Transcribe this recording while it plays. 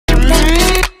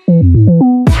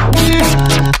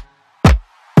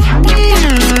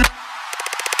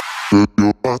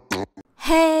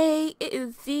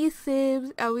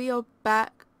are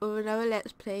back with another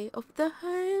let's play of the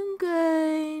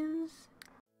Homegrowns.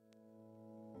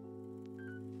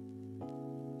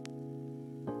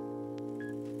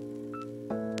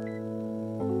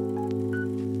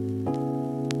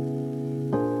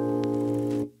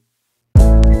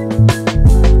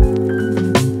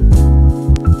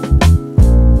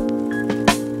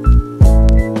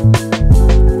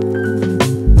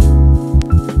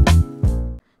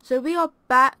 So we are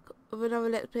back with another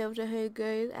let's play of the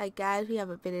Homegrowns, and guys, we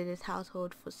haven't been in this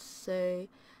household for so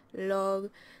long.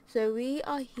 So we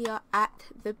are here at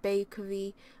the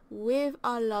bakery with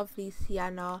our lovely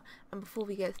Sienna, and before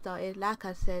we get started, like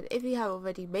I said, if you haven't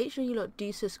already, make sure you lot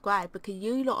do subscribe, because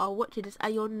you lot are watching this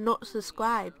and you're not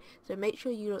subscribed. So make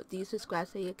sure you lot do subscribe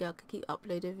so your girl can keep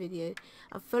uploading videos,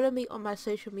 and follow me on my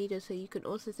social media so you can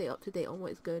also stay up to date on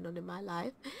what's going on in my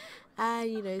life,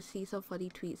 and you know, see some funny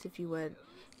tweets if you want.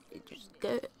 Just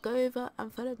go over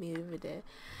and follow me over there.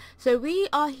 So we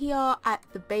are here at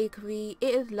the bakery.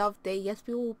 It is Love Day. Yes,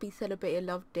 we will be celebrating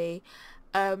Love Day,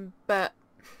 but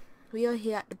we are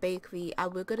here at the bakery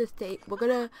and we're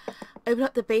gonna open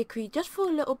up the bakery just for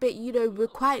a little bit. You know, we're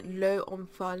quite low on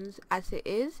funds as it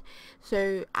is,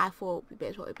 so I thought we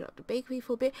better open up the bakery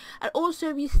for a bit. And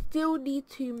also we still need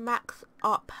to max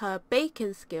up her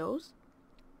baking skills.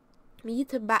 We need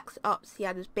to max up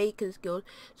Sienna's baking skills,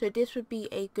 so this would be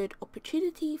a good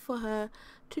opportunity for her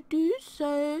to do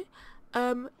so.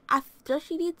 Does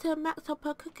she need to max up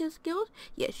her cooking skills?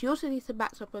 Yes, she also needs to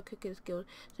max up her cooking skills,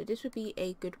 so this would be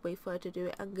a good way for her to do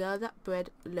it. And girl, that bread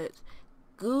looks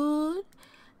good.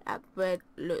 That bread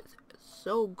looks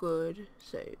so good,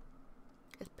 so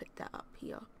let's put that up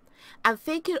here. I'm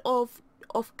thinking of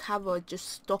off camera just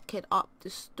stocking up the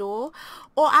store,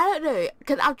 or I don't know,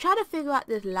 because I'm trying to figure out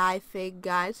this live thing,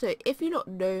 guys. So if you don't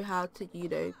know how to, you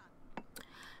know,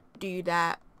 do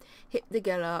that, hit the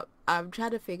girl up. I'm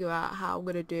trying to figure out how I'm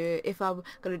gonna do it, if I'm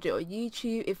gonna do it on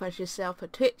YouTube, if I should set up a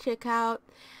Twitch account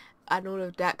and all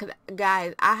of that. Because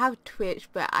guys, I have Twitch,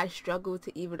 but I struggle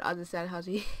to even understand how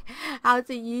to how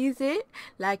to use it.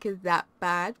 Like, it's that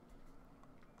bad.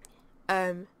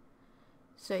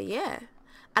 So yeah.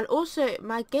 And also,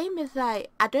 my game is like,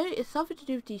 it's something to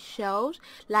do with these shelves.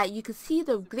 Like, you can see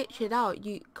them glitching out.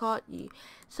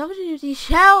 Something to do with these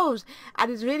shelves.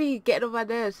 And it's really getting on my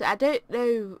nerves. So I don't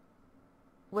know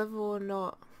whether or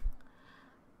not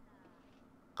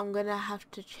I'm going to have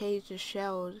to change the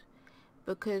shelves,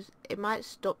 because it might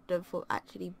stop them from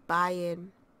actually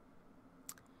buying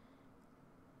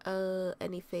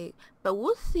anything. But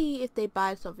we'll see if they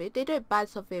buy something. If they don't buy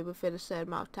something within a certain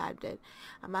amount of time, then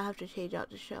I might have to change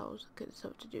out the shelves, because it's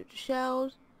something to do with the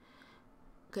shelves,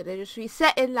 because they're just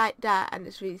resetting like that, and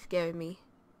it's really scaring me.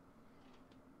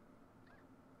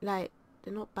 Like,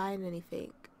 they're not buying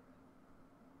anything.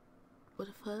 What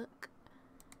the fuck?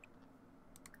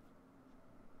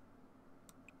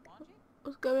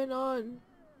 What's going on?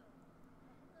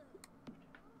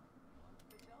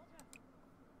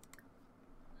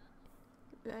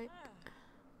 Like,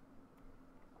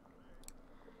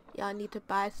 yeah, I need to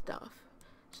buy stuff.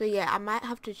 So yeah, I might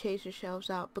have to change the shelves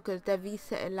out, because they're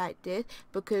resetting like this,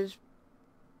 because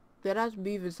when I was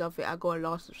moving something, I got a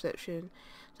last subscription.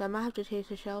 So I might have to change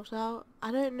the shelves out.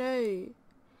 I don't know,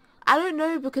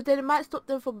 because then it might stop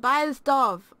them from buying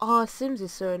stuff. Oh, Sims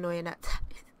is so annoying at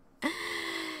times.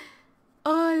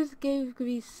 Oh, this game can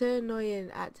be so annoying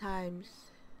at times.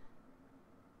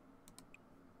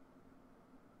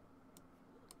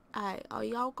 Alright, are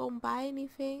y'all gonna buy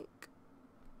anything?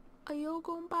 Are y'all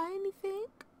gonna buy anything?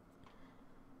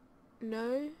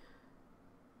 No?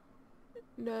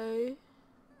 No?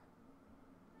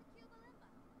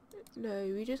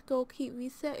 No, we just gonna keep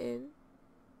resetting.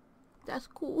 That's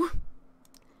cool.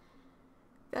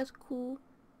 That's cool.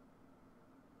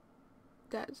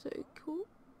 That's so cool.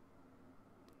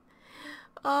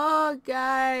 Oh,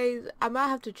 guys, I might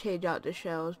have to change out the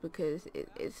shelves, because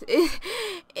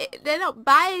they're not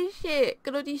buying shit.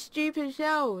 Look at these stupid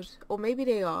shelves. Or maybe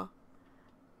they are.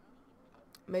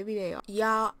 Maybe they are.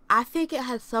 Yeah, I think it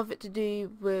has something to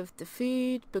do with the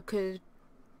food, because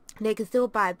they can still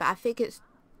buy, but I think it's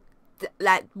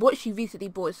like what she recently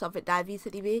bought is something that I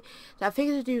recently made. So I think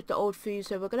it's to do with the old food,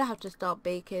 so we're gonna have to start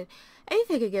baking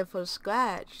anything again from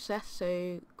scratch. So that's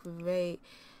so great.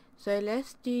 So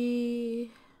let's do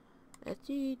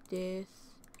this.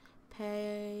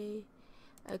 Pay.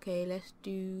 Okay, let's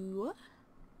do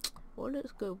what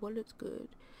looks good.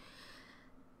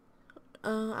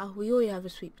 We already have a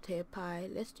sweet potato pie.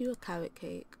 Let's do a carrot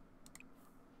cake.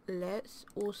 Let's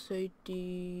also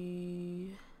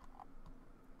do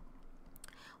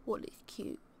what looks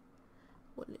cute.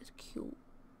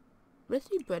 Let's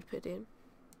do bread pudding.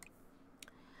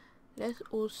 Let's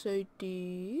also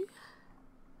do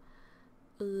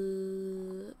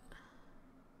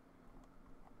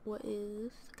what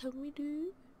else can we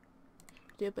do?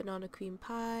 Do a banana cream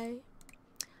pie.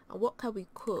 And what can we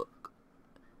cook?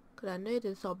 Because I know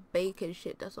there's some bacon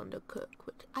shit that's on the cook,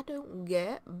 which I don't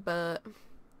get, but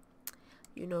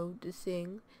you know the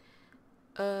thing.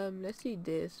 Let's do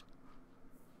this.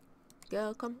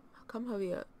 Girl, come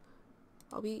hurry up.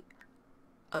 Are we?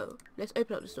 Oh, let's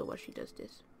open up the store while she does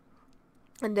this.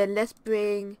 And then let's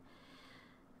bring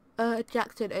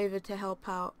Jackson over to help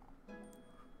out.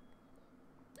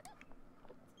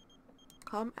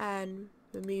 Come and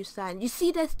remove sign. You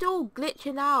see, they're still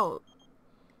glitching out.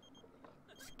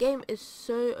 This game is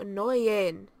so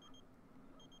annoying.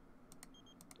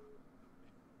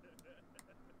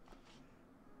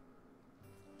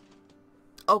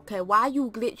 Okay, why are you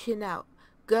glitching out?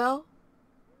 Girl?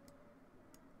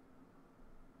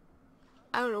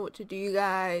 I don't know what to do,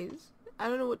 guys. I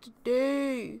don't know what to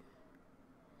do.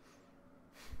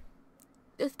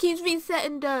 This keeps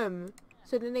resetting them.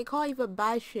 So then they can't even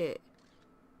buy shit.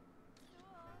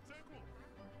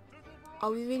 Are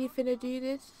we really finna do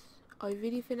this? Are we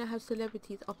really finna have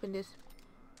celebrities up in this...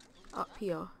 up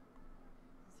here?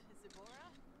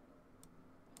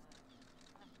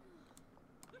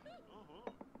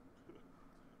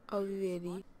 Are we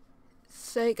really?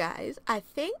 So guys, I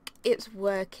think it's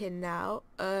working now.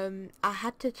 I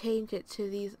had to change it to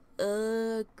these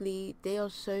ugly, they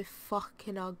are so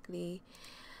fucking ugly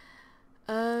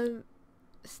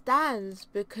stands,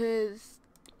 because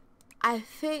I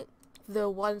think the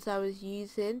ones I was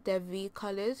using, they're V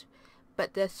colors,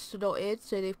 but they're slotted,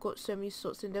 so they've got so many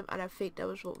slots in them, and I think that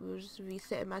was what was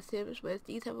resetting my Sims, whereas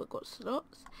these haven't got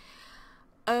slots.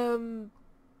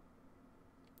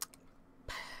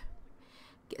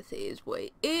 Guess it is what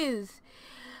it is.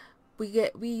 We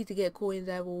need to get coins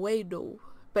either way though.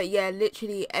 But yeah,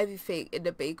 literally everything in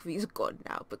the bakery is gone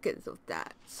now because of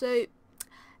that. So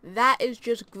that is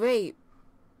just great.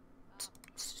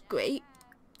 It's great.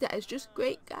 That is just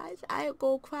great, guys. I ain't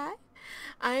gonna cry.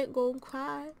 I ain't gonna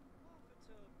cry.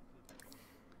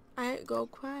 I ain't gonna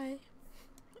cry.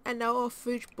 And now our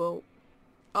fridge broke.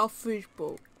 Our fridge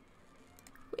broke.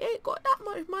 We ain't got that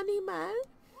much money, man.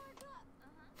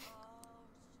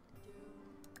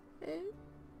 Hey.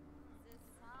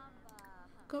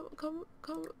 Come.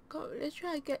 Let's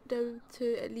try and get them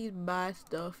to at least buy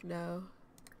stuff now.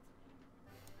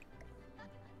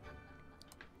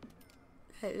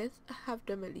 Hey, let's have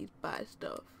them at least buy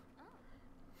stuff.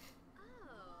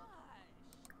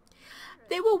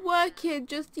 They were working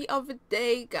just the other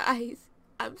day, guys.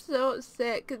 I'm so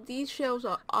upset because these shelves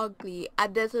are ugly,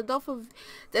 and there's another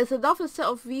set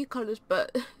of V colors,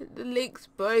 but the link's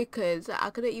broken, so I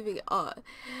couldn't even get up.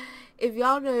 If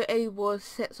y'all know any more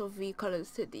sets of V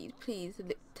colors to these, please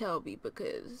tell me,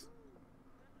 because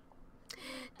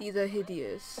these are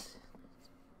hideous.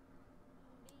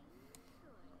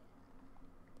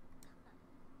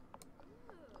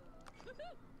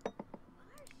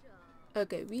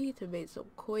 Okay, we need to make some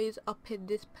coins up in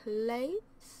this place.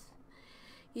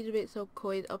 Need to make some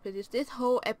coins up in this. This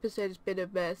whole episode has been a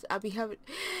mess, and we haven't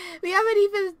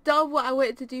even done what I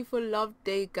wanted to do for Love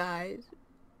Day, guys.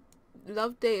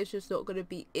 Love Day is just not gonna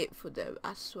be it for them,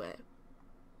 I swear.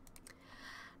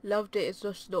 Love Day is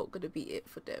just not gonna be it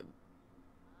for them.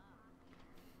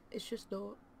 It's just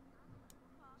not.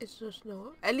 It's just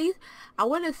not. At least I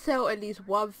want to sell at least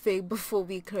one thing before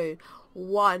we close.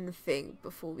 One thing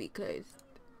before we close.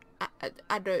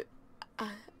 I don't.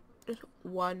 Just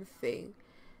one thing.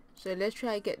 So let's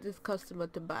try and get this customer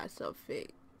to buy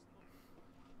something.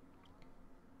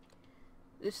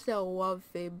 Let's sell one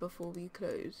thing before we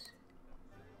close.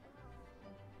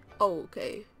 Oh,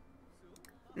 okay.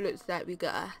 Looks like we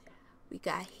got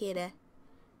a hitter.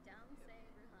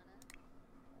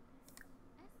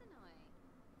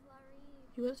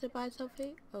 He wants to buy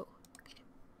something? Oh, okay.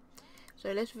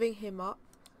 So let's ring him up.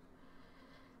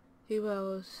 Who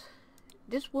else?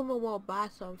 This woman won't buy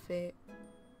something.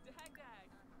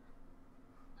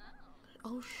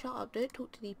 Oh, shut up. Don't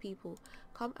talk to these people.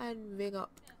 Come and ring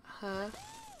up her.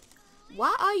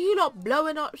 Why are you not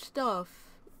blowing up stuff?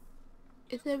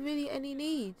 Is there really any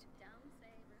need?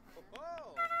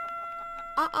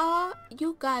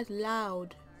 You guys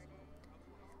loud.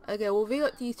 Okay, we'll ring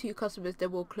up these two customers,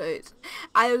 then we'll close.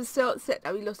 I am so upset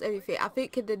that we lost everything. I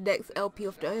think in the next LP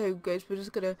of the Homegrowns, we're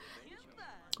just gonna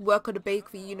work on the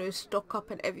bakery, you know, stock up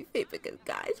and everything, because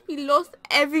guys, we lost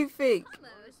everything.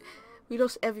 We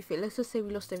lost everything. Let's just say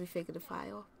we lost everything in the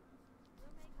fire.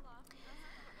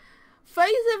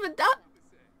 37 done.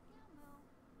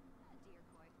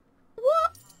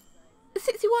 What?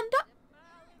 61 done.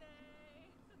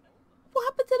 What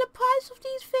happened to the price of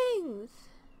these things?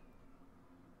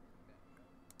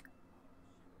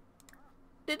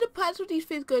 Did the price of these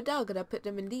things go down? Could I put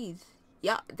them in these?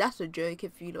 Yeah, that's a joke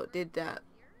if you lot did that.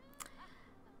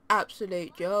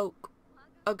 Absolute joke.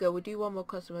 Okay, we'll do one more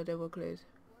customer, then we'll close.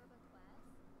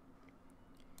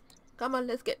 Come on,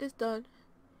 let's get this done.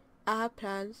 I have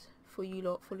plans for you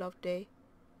lot for Love Day.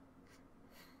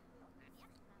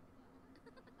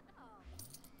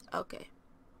 Okay.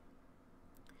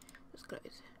 Let's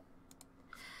close.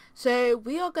 So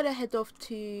we are gonna head off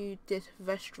to this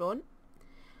restaurant.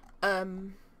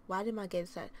 Why did my game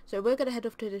say? So we're gonna head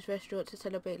off to this restaurant to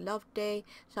celebrate Love Day.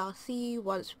 So I'll see you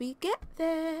once we get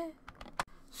there.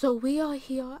 So we are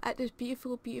here at this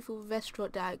beautiful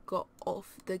restaurant that I got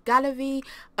off the gallery.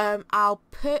 I'll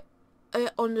put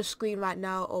it on the screen right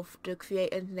now of the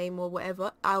creator's name or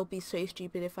whatever. I'll be so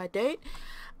stupid if I don't.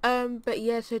 But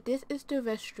yeah, so this is the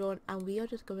restaurant and we are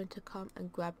just going to come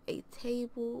and grab a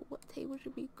table. What table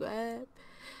should we grab?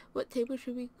 What table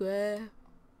should we grab?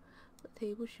 What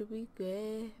table should we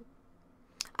grab?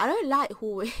 I don't like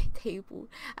hallway tables.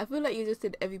 I feel like you're just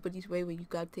in everybody's way when you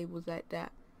grab tables like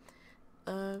that.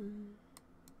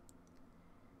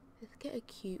 Let's get a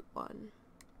cute one.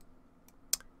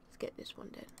 Let's get this one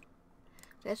then.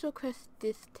 Let's request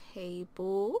this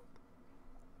table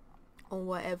or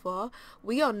whatever.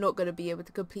 We are not gonna be able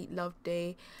to complete Love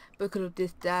Day because of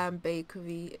this damn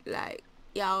bakery. Like,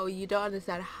 yo, you don't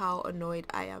understand how annoyed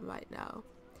I am right now.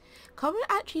 Come and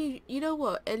actually, you know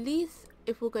what? At least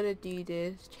if we're gonna do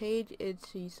this, change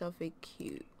into something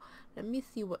cute. Let me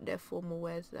see what their formal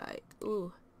wear's like.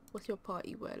 Ooh, what's your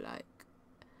party wear like?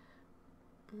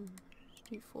 Let's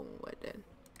do formal wear then.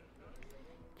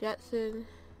 Jackson,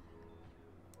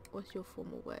 what's your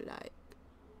formal wear like?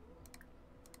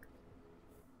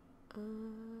 Is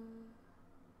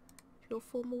your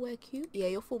formal wear cute? Yeah,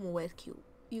 your formal wear is cute.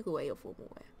 You go wear your formal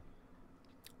wear.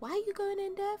 Why are you going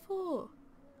in there for?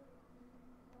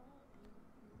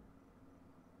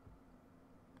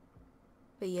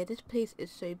 But yeah, this place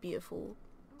is so beautiful.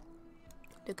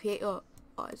 The creator,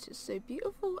 oh, it's just so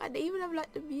beautiful. And they even have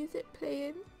like the music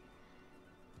playing.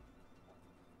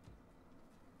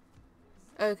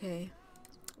 Okay.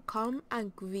 Come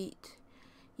and greet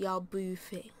your boo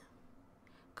thing.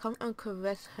 Come and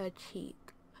caress her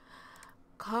cheek.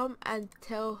 Come and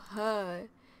tell her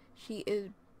she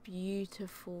is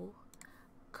beautiful.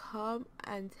 Come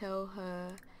and tell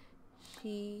her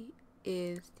she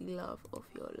is the love of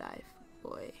your life,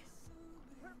 boy.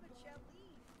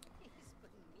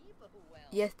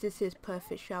 Yes, this is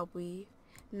perfect, shall we?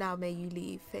 Now may you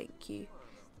leave, thank you.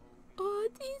 Oh,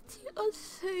 these two are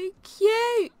so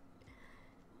cute.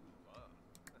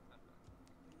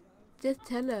 Just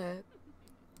tell her.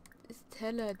 Just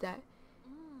tell her that.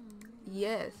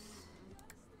 Yes.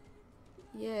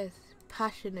 Yes.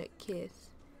 Passionate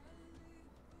kiss.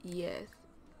 Yes.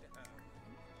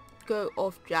 Go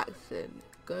off, Jackson.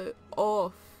 Go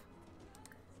off.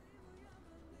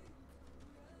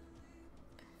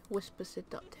 Whisper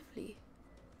seductively.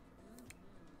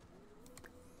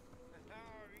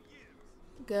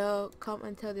 Girl, come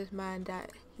and tell this man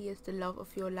that he is the love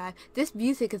of your life. This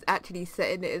music is actually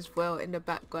setting it as well in the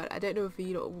background. I don't know if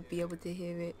you lot will be able to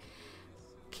hear it.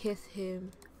 Kiss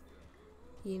him.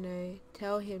 You know,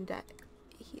 tell him that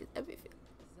he's everything.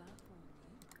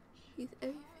 He's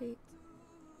everything.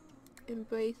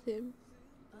 Embrace him.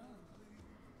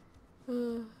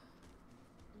 Girl.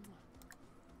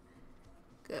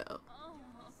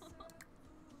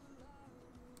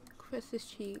 Press his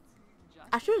cheek.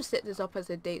 I should have set this up as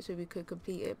a date so we could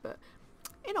complete it, but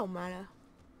it don't matter.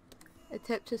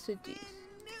 Attempt to seduce.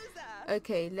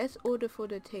 Okay, let's order for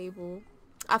the table.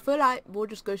 I feel like we'll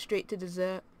just go straight to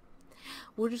dessert.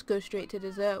 We'll just go straight to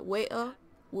dessert. Waiter,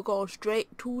 we're going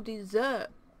straight to dessert.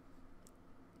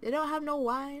 They don't have no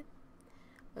wine.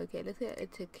 Okay, let's get a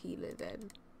tequila then.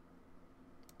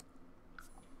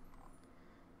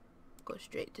 Go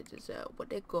straight to dessert. What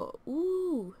they got?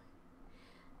 Ooh.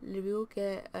 We'll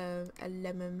get a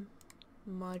lemon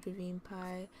margarine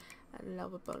pie and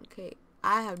lava bun cake.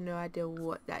 I have no idea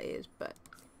what that is, but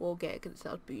we'll get it because it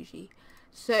sounds bougie.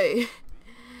 So,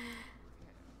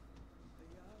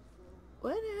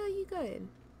 where the hell are you going?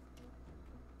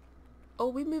 Oh,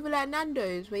 we moving like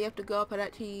Nando's, where you have to go up and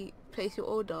actually place your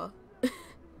order.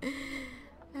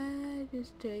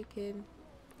 Just joking.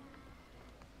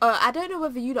 I don't know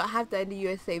whether you don't have that in the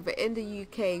USA, but in the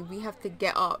UK we have to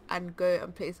get up and go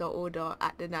and place our order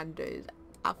at the Nando's.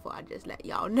 I thought I'd just let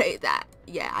y'all know that.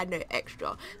 Yeah, I know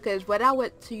extra. Because when I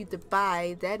went to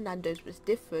Dubai, their Nando's was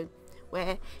different,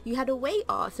 where you had a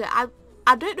waiter. So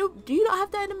I don't know, do you not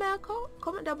have that in America?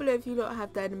 Comment down below if you don't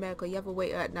have that in America. You have a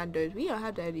waiter at Nando's. We don't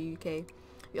have that in the UK.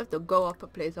 You have to go up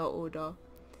and place our order.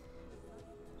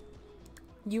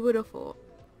 You would have thought.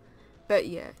 But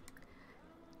yeah,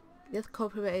 let's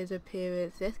compliment his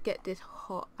appearance. Let's get this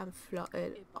hot and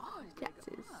fluttered. Oh,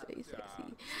 Jackson's so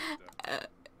sexy.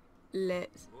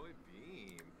 Let's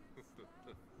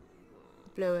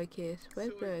blow a kiss.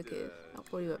 Where's blow a kiss? I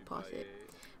probably went past it.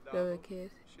 Blow a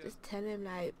kiss. Just tell him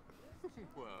like,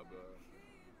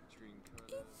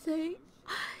 so.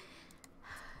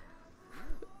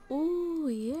 Oh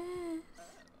yes,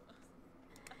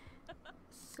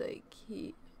 so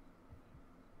cute.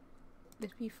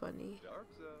 Let's be funny.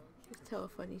 Let's tell a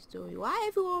funny story. Why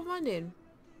everyone running?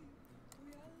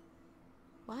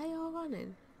 Why y'all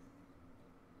running?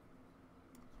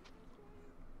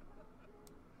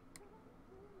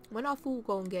 When our food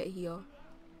gonna get here?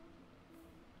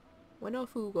 When our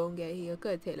food gonna get here?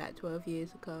 Gonna take like 12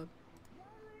 years to come.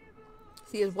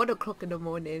 See, it's 1 o'clock in the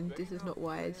morning. This is not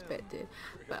what I expected.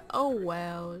 But oh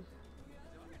well.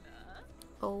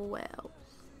 Oh well.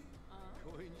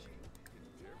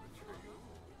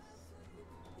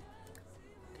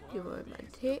 You're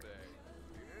romantic.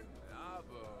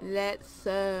 Let's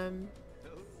okay,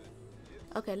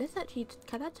 let's actually,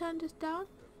 can I turn this down?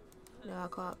 No, I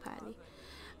can't apparently.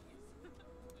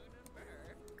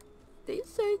 They're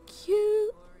so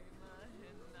cute.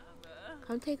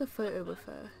 Come take a photo with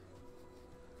her.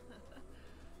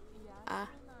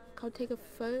 Come take a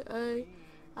photo.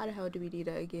 How the hell do we do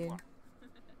that again?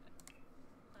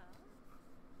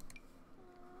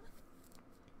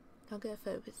 Come get a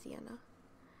photo with Sienna.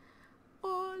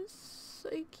 Oh, it's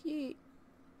so cute.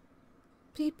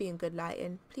 Please be in good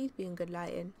lighting. Please be in good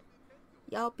lighting.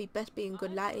 Y'all be best be in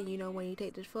good lighting, you know, when you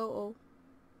take this photo.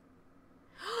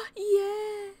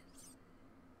 Yes!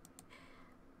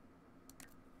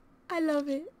 I love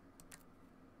it.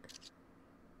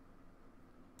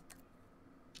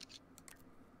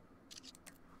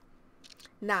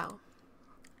 Now,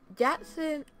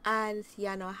 Jackson and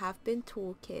Sienna have been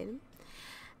talking,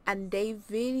 and they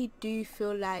really do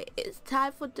feel like it's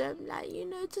time for them, like, you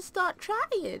know, to start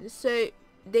trying. So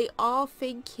they are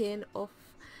thinking of,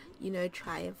 you know,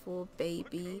 trying for a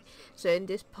baby. So in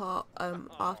this part,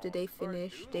 after they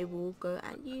finish, they will go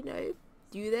and, you know,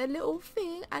 do their little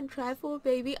thing and try for a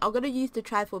baby. I'm gonna use the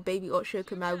try for a baby option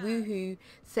because my woohoo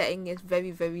setting is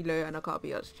very, very low and I can't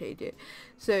be able to change it.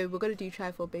 So we're gonna do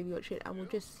try for a baby option and we'll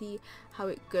just see how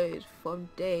it goes from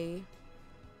day.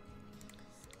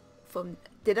 From,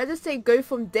 did I just say go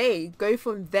from day? Go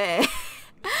from there. What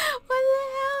the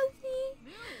hell is he?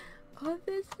 Oh,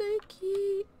 they're so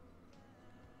cute.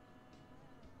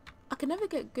 I can never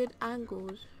get good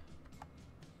angles.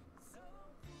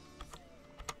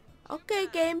 Okay,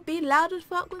 game, be loud as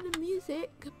fuck with the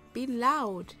music. Be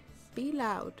loud. Be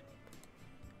loud.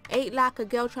 Ain't like a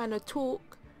girl trying to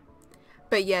talk.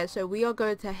 But yeah, so we are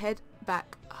going to head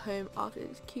back home after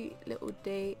this cute little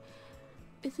date.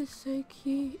 This is so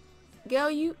cute. Girl,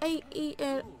 you ain't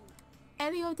eaten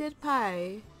any of this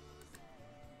pie.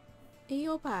 Eat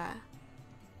your pie.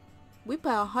 We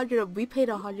paid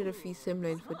 103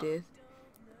 simoleons for this.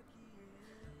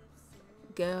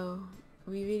 Girl,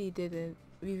 we really didn't.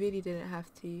 We really didn't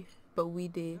have to, but we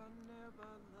did.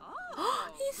 Oh,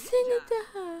 he's singing to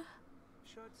her.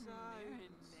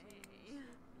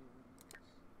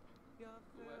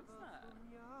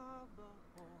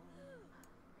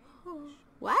 Oh,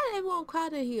 why is everyone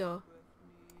crowded here?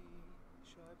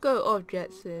 Go off,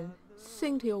 Jetson.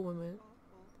 Sing to your woman.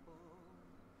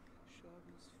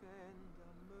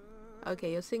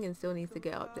 Okay, your singing still needs to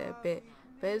get up there a bit,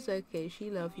 but it's okay. She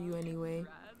loves you anyway.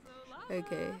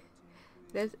 Okay.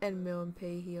 Let's end meal and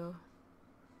pay here.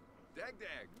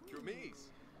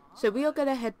 So we are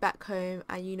gonna head back home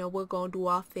and, you know, we're gonna do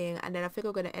our thing, and then I think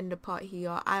we're gonna end the part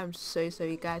here. I am so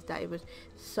sorry guys that it was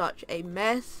such a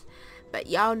mess, but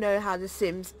y'all know how the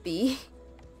Sims be.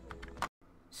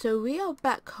 So we are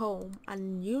back home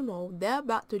and, you know, they're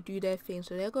about to do their thing,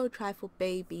 so they're gonna try for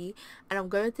baby, and I'm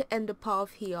going to end the part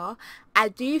of here. I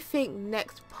do think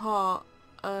next part,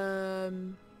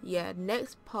 yeah,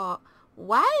 next part,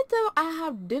 why don't I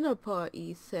have dinner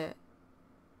party set?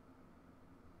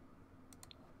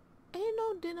 Ain't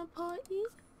no dinner parties.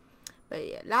 But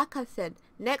yeah, like I said,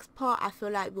 next part I feel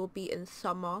like will be in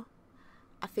summer.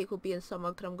 I think we'll be in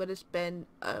summer because I'm going to spend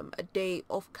a day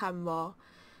off camera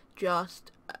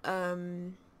just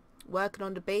working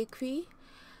on the bakery.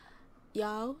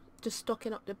 Y'all, just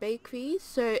stocking up the bakery.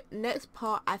 So next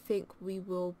part I think we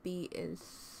will be in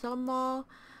summer.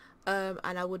 And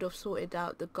I would have sorted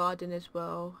out the garden as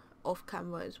well. off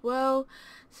camera as well.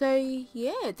 So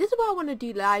yeah, this is why I want to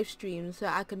do live streams, so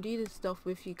I can do this stuff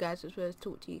with you guys as well as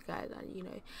talk to you guys and, you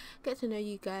know, get to know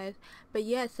you guys. But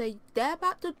yeah, so they're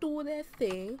about to do their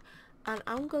thing and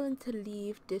I'm going to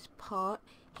leave this part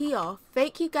here.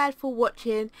 Thank you guys for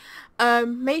watching.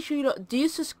 Make sure you do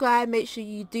subscribe, make sure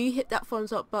you do hit that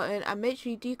thumbs up button, and make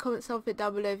sure you do comment something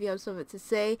down below if you have something to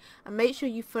say, and make sure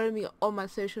you follow me on my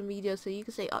social media so you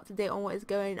can stay up to date on what is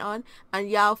going on. And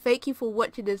y'all, thank you for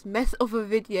watching this mess of a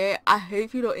video. I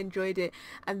hope you lot enjoyed it,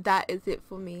 and that is it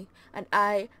for me, and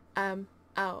I am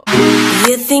out.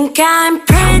 You think I'm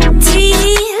pretty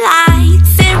like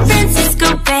San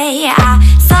Francisco Bay?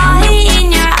 I saw it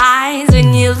in your eyes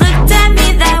when you